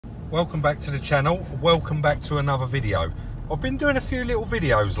welcome back to the channel. Welcome back to another video. I've been doing a few little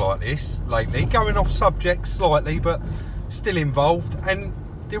videos like this lately, going off subject slightly, but still involved. And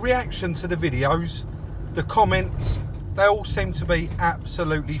the reaction to the videos, the comments, they all seem to be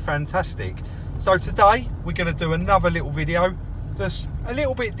absolutely fantastic. So today we're going to do another little video that's a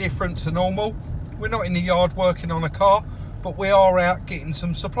little bit different to normal. We're not in the yard working on a car, but we are out getting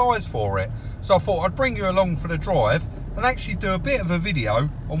some supplies for it. So I thought I'd bring you along for the drive and actually do a bit of a video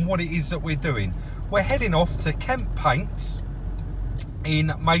on what it is that we're doing. We're heading off to Kent Paints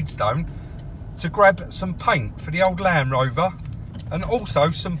in Maidstone to grab some paint for the old Land Rover and also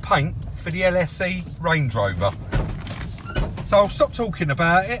some paint for the LSE Range Rover. So I'll stop talking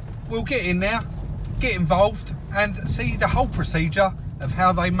about it, we'll get in there, get involved and see the whole procedure of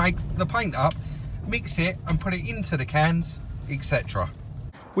how they make the paint up, mix it and put it into the cans, etc.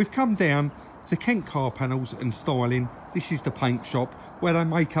 We've come down to Kent Car Panels and Styling. This is the paint shop where they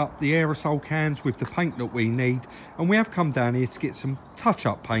make up the aerosol cans with the paint that we need, and we have come down here to get some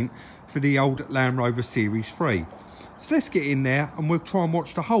touch-up paint for the old Land Rover Series 3. So let's get in there and we'll try and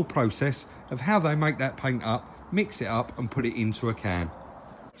watch the whole process of how they make that paint up, mix it up and put it into a can.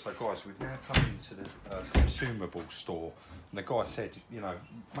 So guys, we've now come into the consumable store, and the guy said, you know,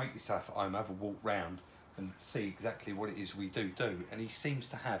 make yourself at home, have a walk round and see exactly what it is we do, and he seems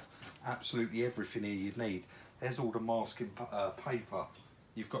to have absolutely everything here you need. There's all the masking paper,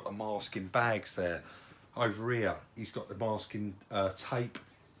 you've got the masking bags there. Over here he's got the masking tape,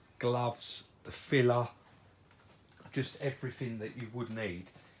 gloves, the filler, just everything that you would need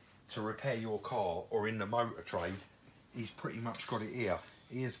to repair your car or in the motor trade. He's pretty much got it here.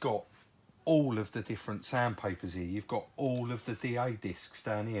 He has got all of the different sandpapers here. You've got all of the DA discs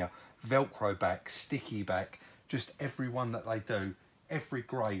down here, Velcro back, sticky back, just every one that they do, every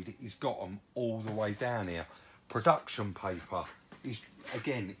grade, he's got them all the way down here. Production paper,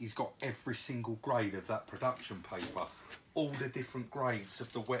 he's got every single grade of that production paper, all the different grades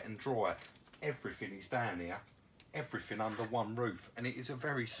of the wet and dry, everything is down here, everything under one roof. And it is a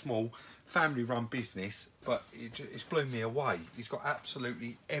very small family run business, but it's blew me away. He's got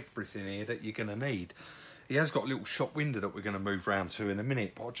absolutely everything here that you're going to need. He has got a little shop window that we're going to move round to in a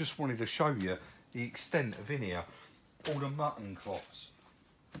minute, but I just wanted to show you the extent of in here. All the mutton cloths,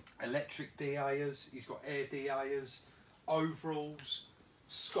 electric deayers, he's got air deayers, overalls,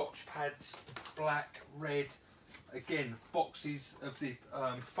 scotch pads, black, red, again boxes of the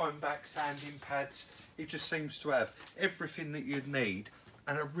foam back sanding pads. He just seems to have everything that you'd need,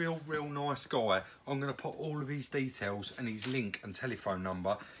 and a real nice guy. I'm going to put all of his details and his link and telephone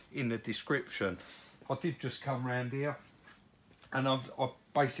number in the description. I did just come round here and I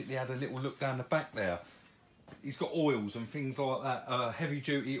basically had a little look down the back there. He's got oils and things like that, heavy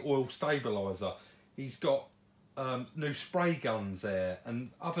duty oil stabiliser. He's got new spray guns there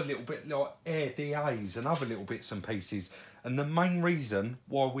and other little bit like air DAs and other little bits and pieces. And the main reason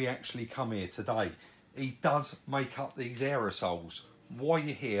why we actually come here today, he does make up these aerosols. Why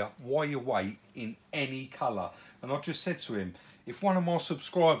you're here, why you wait, in any colour. And I just said to him, if one of my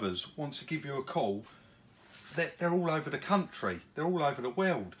subscribers wants to give you a call, they're all over the country, they're all over the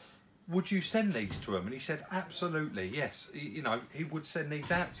world, would you send these to him? And he said absolutely, yes. You know, he would send these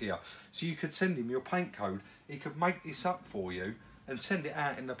out to you, so you could send him your paint code, he could make this up for you and send it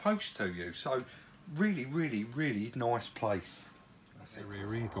out in the post to you. So really nice place. That's the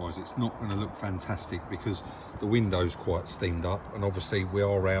rear here, guys. It's not going to look fantastic because the window's quite steamed up, and obviously we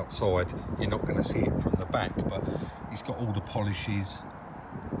are outside, you're not going to see it from the back, but he's got all the polishes,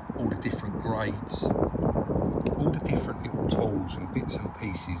 all the different grades, all the different little tools and bits and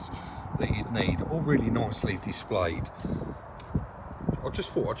pieces that you'd need, all really nicely displayed. I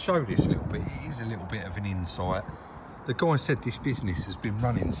just thought I'd show this a little bit. It is a little bit of an insight. The guy said this business has been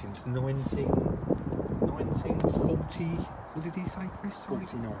running since 1940. What did he say, Chris?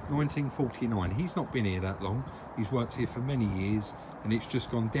 49. 1949. He's not been here that long. He's worked here for many years, and it's just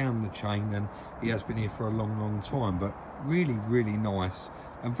gone down the chain, and he has been here for a long time. But really nice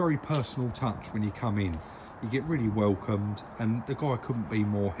and very personal touch when you come in. You get really welcomed, and the guy couldn't be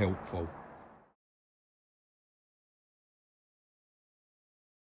more helpful.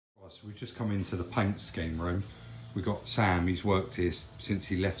 Right, so we've just come into the paint scheme room. We've got Sam, he's worked here since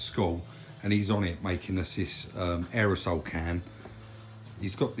he left school, and he's on it making us this aerosol can.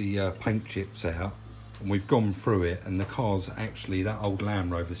 He's got the paint chips out, and we've gone through it, and the car's actually, that old Land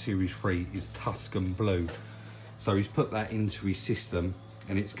Rover Series 3 is Tuscan blue. So he's put that into his system,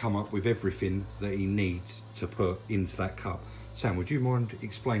 and it's come up with everything that he needs to put into that cup. Sam, would you mind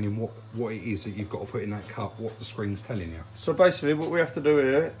explaining what it is that you've got to put in that cup, what the screen's telling you? So basically what we have to do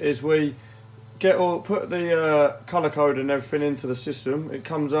here is we put the colour code and everything into the system. It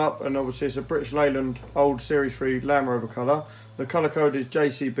comes up, and obviously it's a British Leyland old Series 3 Land Rover colour. The colour code is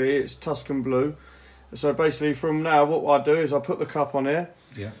JCB, it's Tuscan Blue. So basically from now what I do is I put the cup on here.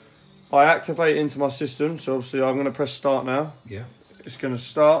 Yeah. I activate into my system, so obviously I'm going to press start now. Yeah. It's going to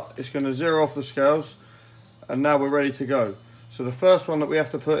start, it's going to zero off the scales, and now we're ready to go. So the first one that we have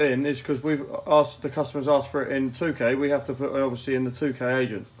to put in is, because the customers asked for it in 2K, we have to put it obviously in the 2K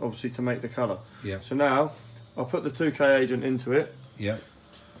agent, obviously to make the colour. Yeah. So now I'll put the 2K agent into it. Yeah.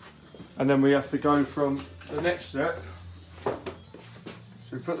 And then we have to go from the next step. So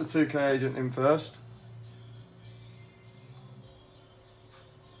we put the 2K agent in first.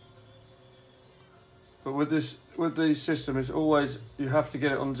 But with the system, it's always, you have to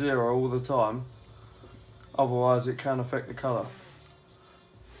get it on 0 all the time. Otherwise it can affect the colour.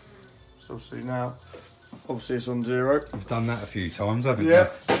 So obviously now, obviously it's on 0. You've done that a few times, haven't you?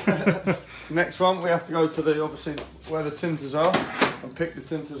 Yeah. Next one, we have to go to the, obviously, where the tinters are, and pick the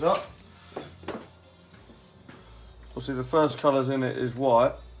tinters up. Obviously the first colours in it is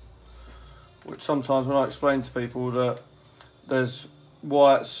white, which sometimes when I explain to people that there's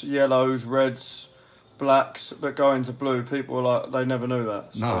whites, yellows, reds, blacks that go into blue, people are like, they never knew that.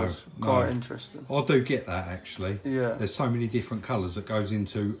 So no, it's quite interesting. I do get that actually. Yeah. There's so many different colours that goes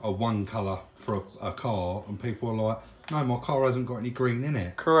into a one colour for a car, and people are like, no, my car hasn't got any green in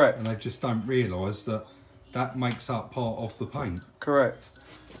it. Correct. And they just don't realise that that makes up part of the paint. Correct.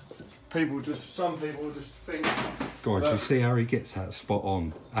 Some people just think... Guys, you see how he gets that spot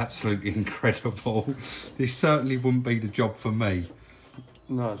on? Absolutely incredible. This certainly wouldn't be the job for me.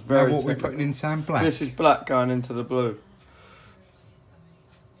 No, it's very Now what technical. we're putting in, Sam? Black? This is black going into the blue.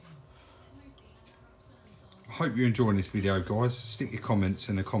 I hope you're enjoying this video, guys. Stick your comments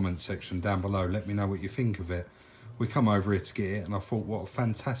in the comments section down below. Let me know what you think of it. We come over here to get it, and I thought what a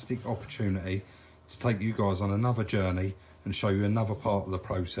fantastic opportunity to take you guys on another journey and show you another part of the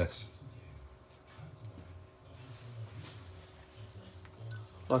process.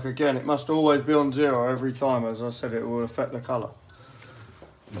 Like again, it must always be on 0 every time. As I said, it will affect the colour.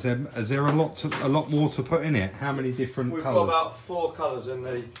 Is there a lot more to put in it? How many different We've colours? got about 4 colours in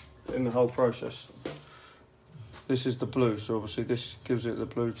the whole process. This is the blue, so obviously this gives it the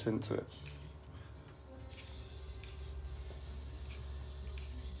blue tint to it.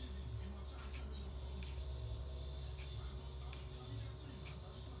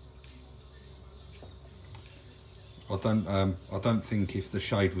 I don't think if the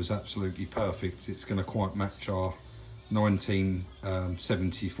shade was absolutely perfect, it's going to quite match our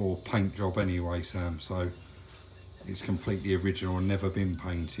 1974 paint job anyway, Sam. So it's completely original and never been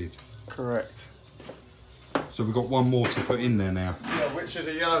painted. Correct. So we've got one more to put in there now. Yeah, which is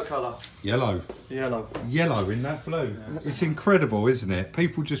a yellow colour. Yellow. Yellow. Yellow in that blue. Yeah. It's incredible, isn't it?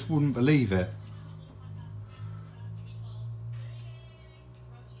 People just wouldn't believe it.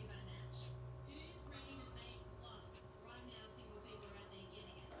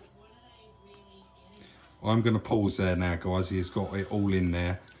 I'm going to pause there now, guys. He's got it all in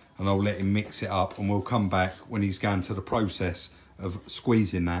there, and I'll let him mix it up, and we'll come back when he's going to the process of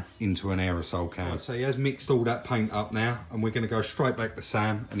squeezing that into an aerosol can. So he has mixed all that paint up now, and we're going to go straight back to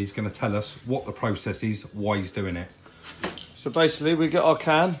Sam, and he's going to tell us what the process is, why he's doing it. So basically we get our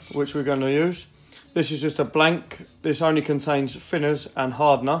can, which we're going to use. This is just a blank. This only contains thinners and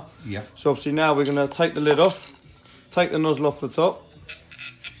hardener. Yeah. So obviously now we're going to take the lid off, take the nozzle off the top,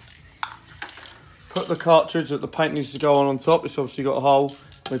 put the cartridge that the paint needs to go on top. It's obviously got a hole.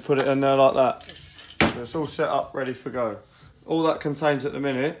 We put it in there like that. So it's all set up, ready for go. All that contains at the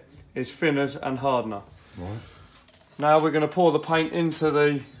minute is thinners and hardener. Right. Now we're going to pour the paint into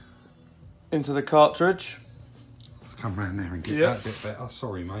the cartridge. I'll come round there and get that a bit better.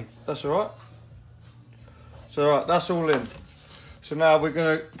 Sorry, mate. That's all right. So right, that's all in. So now we're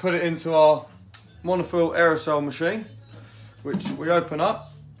going to put it into our monofill aerosol machine, which we open up.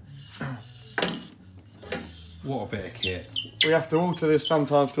 What a bit of kit. We have to alter this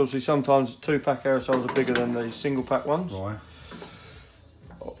sometimes because sometimes 2-pack aerosols are bigger than the single-pack ones. Right.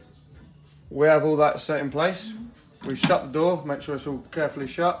 We have all that set in place. We shut the door, make sure it's all carefully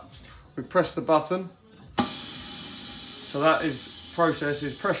shut. We press the button. So that process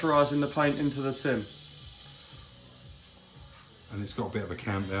is pressurising the paint into the tin. And it's got a bit of a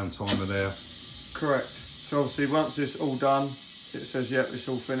countdown timer there. Correct. So obviously once it's all done, it says, yep, it's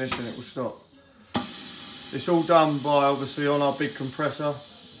all finished, and it will stop. It's all done by, obviously, on our big compressor.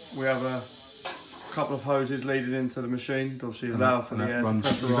 We have a couple of hoses leading into the machine to obviously allow for the air to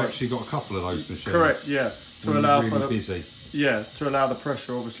pressurise. You've actually got a couple of those machines. Correct, yeah. To allow for the, busy. yeah, to allow the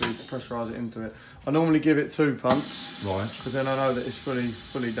pressure, obviously, to pressurise it into it. I normally give it 2 pumps. Right. Because then I know that it's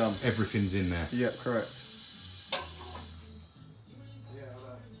fully done. Everything's in there. Yeah, correct.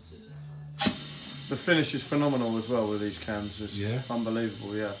 The finish is phenomenal as well with these cans. It's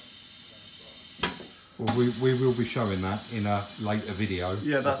unbelievable, yeah. Well, we will be showing that in a later video.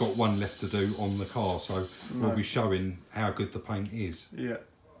 Yeah, I've got one left to do on the car, so we'll be showing how good the paint is. Yeah.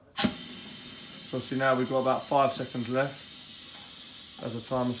 So obviously now we've got about 5 seconds left, as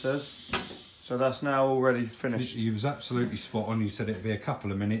the timer says. So that's now already finished. You was absolutely spot on. You said it'd be a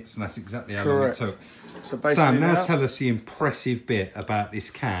couple of minutes, and that's exactly how Correct. long it took. So basically Sam, now tell us the impressive bit about this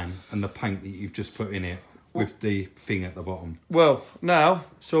can and the paint that you've just put in it with the thing at the bottom. Well, now,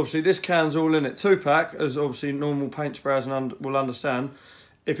 so obviously this can's all in it. 2-pack, as obviously normal paint sprayers will understand.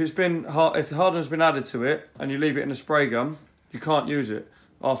 If the hardener's been added to it and you leave it in a spray gun, you can't use it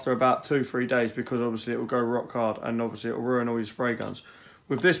after about 2-3 days because obviously it will go rock hard and obviously it will ruin all your spray guns.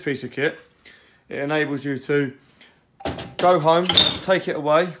 With this piece of kit, it enables you to go home, take it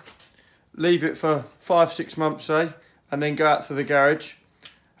away, leave it for 5-6 months, say, and then go out to the garage.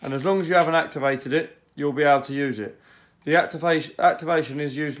 And as long as you haven't activated it, you'll be able to use it. The activation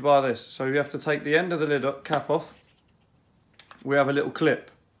is used by this. So you have to take the end of the lid cap off. We have a little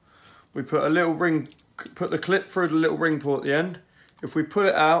clip. We put a little ring, put the clip through the little ring port at the end. If we pull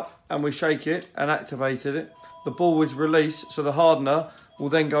it out and we shake it and activated it, the ball is released, so the hardener will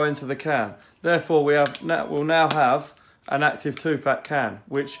then go into the can. Therefore, we'll now have an active 2-pack can,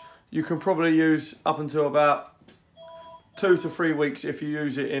 which you can probably use up until about 2 to 3 weeks if you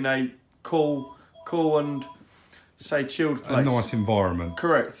use it in a cool and say chilled place. A nice environment.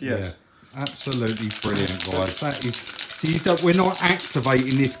 Correct. Yes. Yeah. Absolutely brilliant, guys. That is. So we're not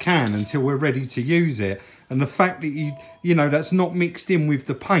activating this can until we're ready to use it, and the fact that you know that's not mixed in with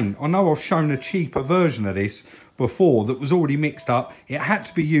the paint. I know I've shown a cheaper version of this before that was already mixed up. It had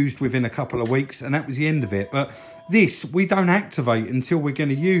to be used within a couple of weeks, and that was the end of it. But this we don't activate until we're going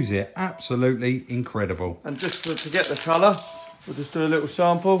to use it. Absolutely incredible. And just to get the colour, we'll just do a little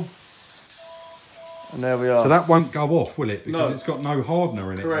sample. And there we are. So that won't go off, will it? Because no. It's got no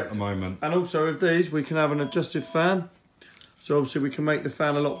hardener in Correct. it at the moment. And also with these, we can have an adjusted fan. So obviously we can make the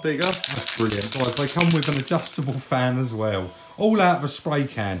fan a lot bigger. That's brilliant. Guys, they come with an adjustable fan as well. All out of a spray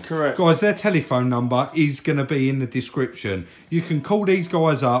can. Correct. Guys, their telephone number is going to be in the description. You can call these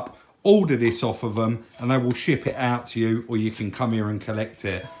guys up, order this off of them, and they will ship it out to you, or you can come here and collect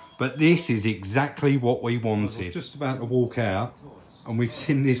it. But this is exactly what we wanted. We're just about to walk out, and we've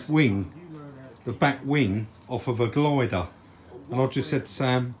seen this wing, the back wing off of a glider. And I just said,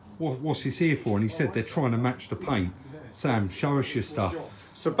 Sam, what's this here for? And he said they're trying to match the paint. Sam, show us your stuff.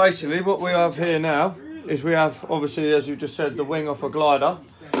 So basically what we have here now is we have, obviously, as you just said, the wing off a glider.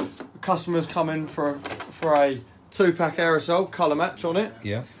 The customers come in for a 2-pack aerosol colour match on it.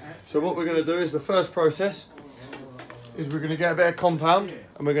 Yeah. So what we're going to do is the first process is we're going to get a bit of compound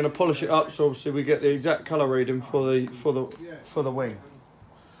and we're going to polish it up so obviously we get the exact colour reading for the wing.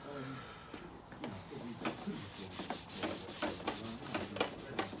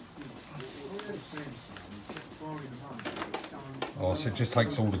 Oh, so it just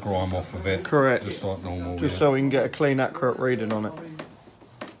takes all the grime off of it. Correct. Just like normal. Just so we can get a clean, accurate reading on it.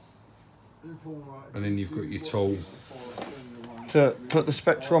 And then you've got your tool. To put the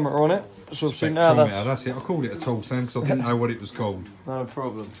spectrometer on it. So obviously now that's it. I called it a tool, Sam, because I didn't know what it was called. No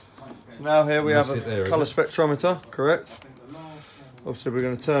problem. So now here we have a colour spectrometer, correct? Obviously we're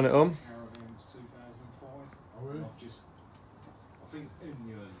going to turn it on.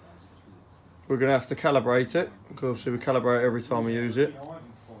 We're going to have to calibrate it, because obviously we calibrate every time we use it.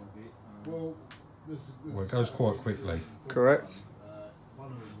 Well, it goes quite quickly. Correct.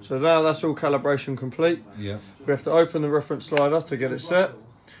 So now that's all calibration complete. Yeah. We have to open the reference slider to get it set.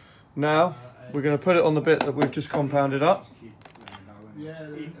 Now we're going to put it on the bit that we've just compounded up.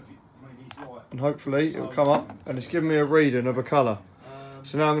 And hopefully it will come up and it's giving me a reading of a colour.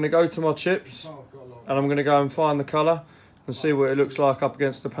 So now I'm going to go to my chips and I'm going to go and find the colour and see what it looks like up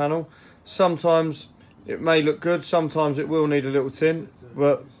against the panel. Sometimes it may look good, sometimes it will need a little tint,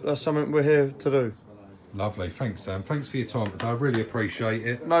 but that's something we're here to do. Lovely, thanks Sam. Thanks for your time today, I really appreciate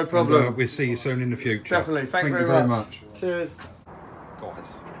it. No problem. And, we'll see you soon in the future. Definitely, thank you very much. Cheers.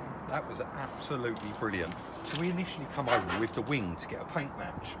 Guys, that was absolutely brilliant. So we initially come over with the wing to get a paint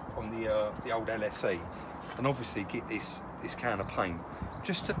match on the old LSE, and obviously get this can of paint,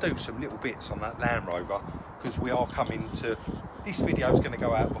 just to do some little bits on that Land Rover, because we are coming to, this video is going to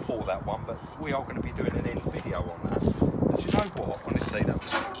go out before that one, but we are going to be doing an end video on that. And do you know what, honestly,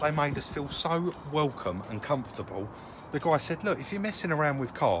 they made us feel so welcome and comfortable. The guy said, look, if you're messing around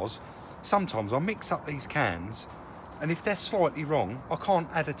with cars, sometimes I'll mix up these cans and if they're slightly wrong, I can't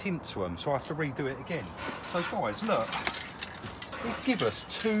add a tint to them, so I have to redo it again. So guys, look, they give us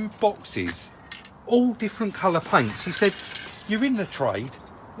 2 boxes, all different colour paints. He said, you're in the trade,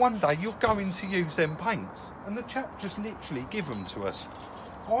 one day you're going to use them paints, and the chap just literally give them to us.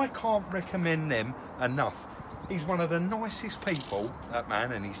 I can't recommend them enough. He's one of the nicest people, that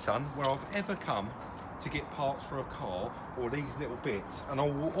man and his son, where I've ever come to get parts for a car or these little bits, and I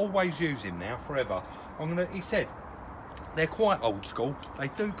will always use him now forever. He said they're quite old school. They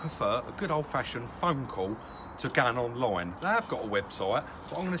do prefer a good old-fashioned phone call to going online. They have got a website,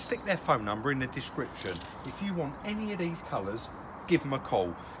 but I'm going to stick their phone number in the description. If you want any of these colours, give them a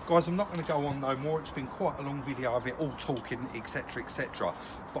call. Guys, I'm not going to go on no more. It's been quite a long video of it all talking, etc, etc.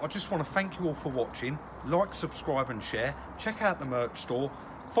 But I just want to thank you all for watching. Like, subscribe and share. Check out the merch store.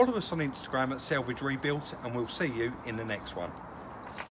 Follow us on Instagram at Salvage Rebuilds, and we'll see you in the next one.